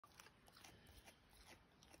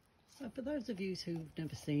So for those of you who've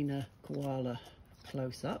never seen a koala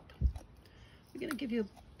close up, we're going to give you a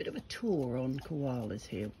bit of a tour on koalas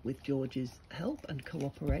here with George's help and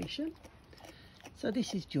cooperation. So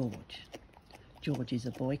this is George. George is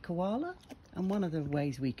a boy koala, and one of the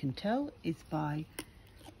ways we can tell is by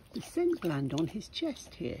the scent gland on his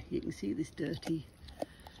chest here. You can see this dirty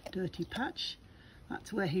patch.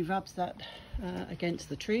 That's where he rubs that against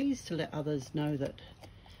the trees to let others know that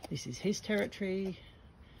this is his territory.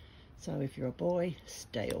 So if you're a boy,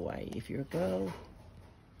 stay away. If you're a girl,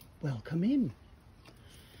 welcome in.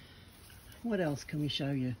 What else can we show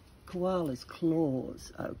you? Koala's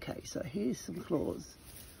claws. Okay, so here's some claws.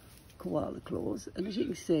 Koala claws. And as you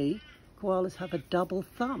can see, koalas have a double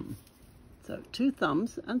thumb. So 2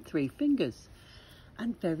 thumbs and 3 fingers.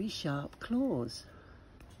 And very sharp claws.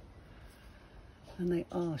 And they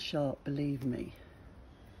are sharp, believe me.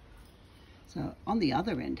 So on the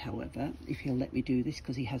other end, however, if he'll let me do this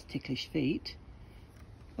because he has ticklish feet.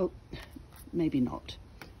 Oh, maybe not.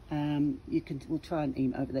 We'll try and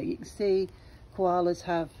aim over there. You can see koalas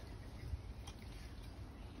have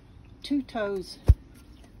 2 toes.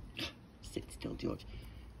 Sit still, George.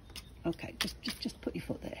 Okay, just put your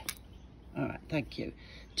foot there. All right, thank you.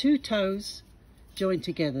 2 toes joined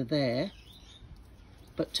together there,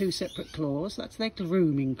 but 2 separate claws. That's their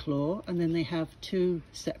grooming claw, and then they have 2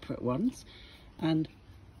 separate ones. And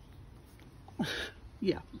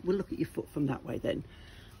yeah, we'll look at your foot from that way then.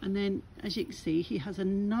 And then, as you can see, he has a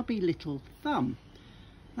nubby little thumb.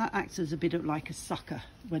 That acts as a bit of like a sucker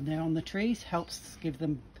when they're on the trees, helps give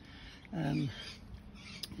them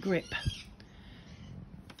grip.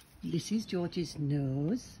 This is George's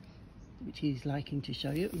nose, which he's liking to show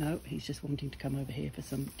you. No, he's just wanting to come over here for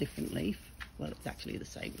some different leaf. Well, it's actually the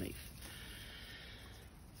same leaf.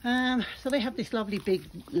 So they have this lovely big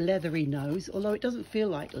leathery nose, although it doesn't feel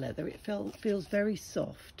like leather. It feels very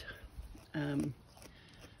soft. And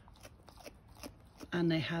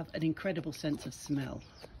they have an incredible sense of smell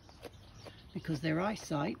because their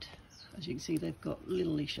eyesight, as you can see, they've got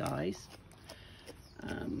littleish eyes,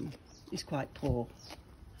 is quite poor.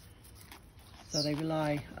 So they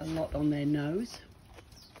rely a lot on their nose.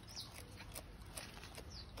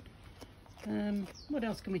 What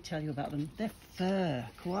else can we tell you about them? Their fur,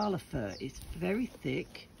 koala fur, is very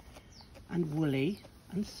thick and woolly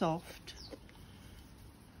and soft,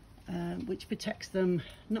 which protects them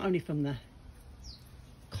not only from the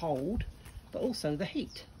cold but also the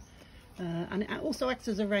heat, and it also acts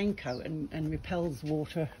as a raincoat and repels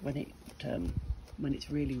water when it's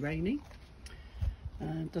really raining.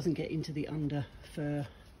 Doesn't get into the under fur,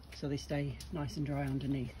 so they stay nice and dry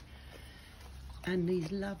underneath. And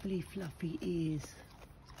these lovely fluffy ears.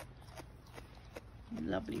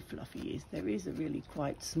 Lovely fluffy ears. Their ears are really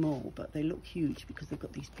quite small, but they look huge because they've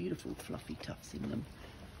got these beautiful fluffy tufts in them.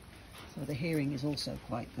 So the hearing is also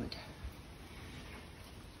quite good.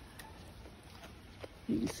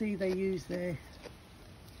 You can see they use their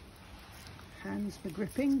hands for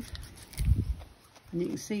gripping. And you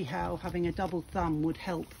can see how having a double thumb would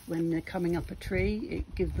help when they're coming up a tree.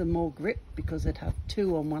 It gives them more grip because they'd have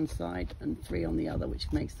 2 on one side and 3 on the other, which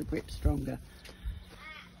makes the grip stronger.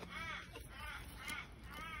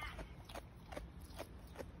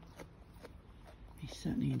 He's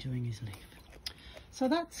certainly enjoying his leaf. So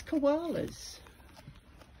that's koalas.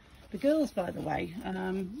 The girls, by the way,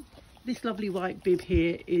 this lovely white bib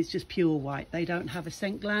here is just pure white. They don't have a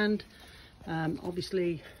scent gland.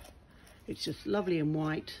 Obviously, it's just lovely and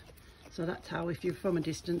white. So that's how, if you're from a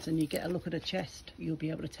distance and you get a look at a chest, you'll be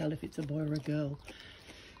able to tell if it's a boy or a girl.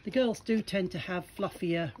 The girls do tend to have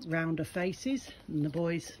fluffier, rounder faces, and the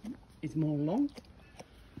boys is more long.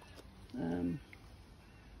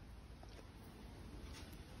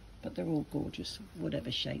 But they're all gorgeous,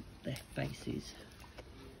 whatever shape their face is.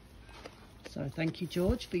 So thank you,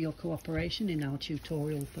 George, for your cooperation in our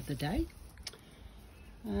tutorial for the day.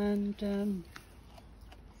 And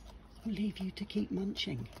we'll leave you to keep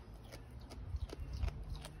munching.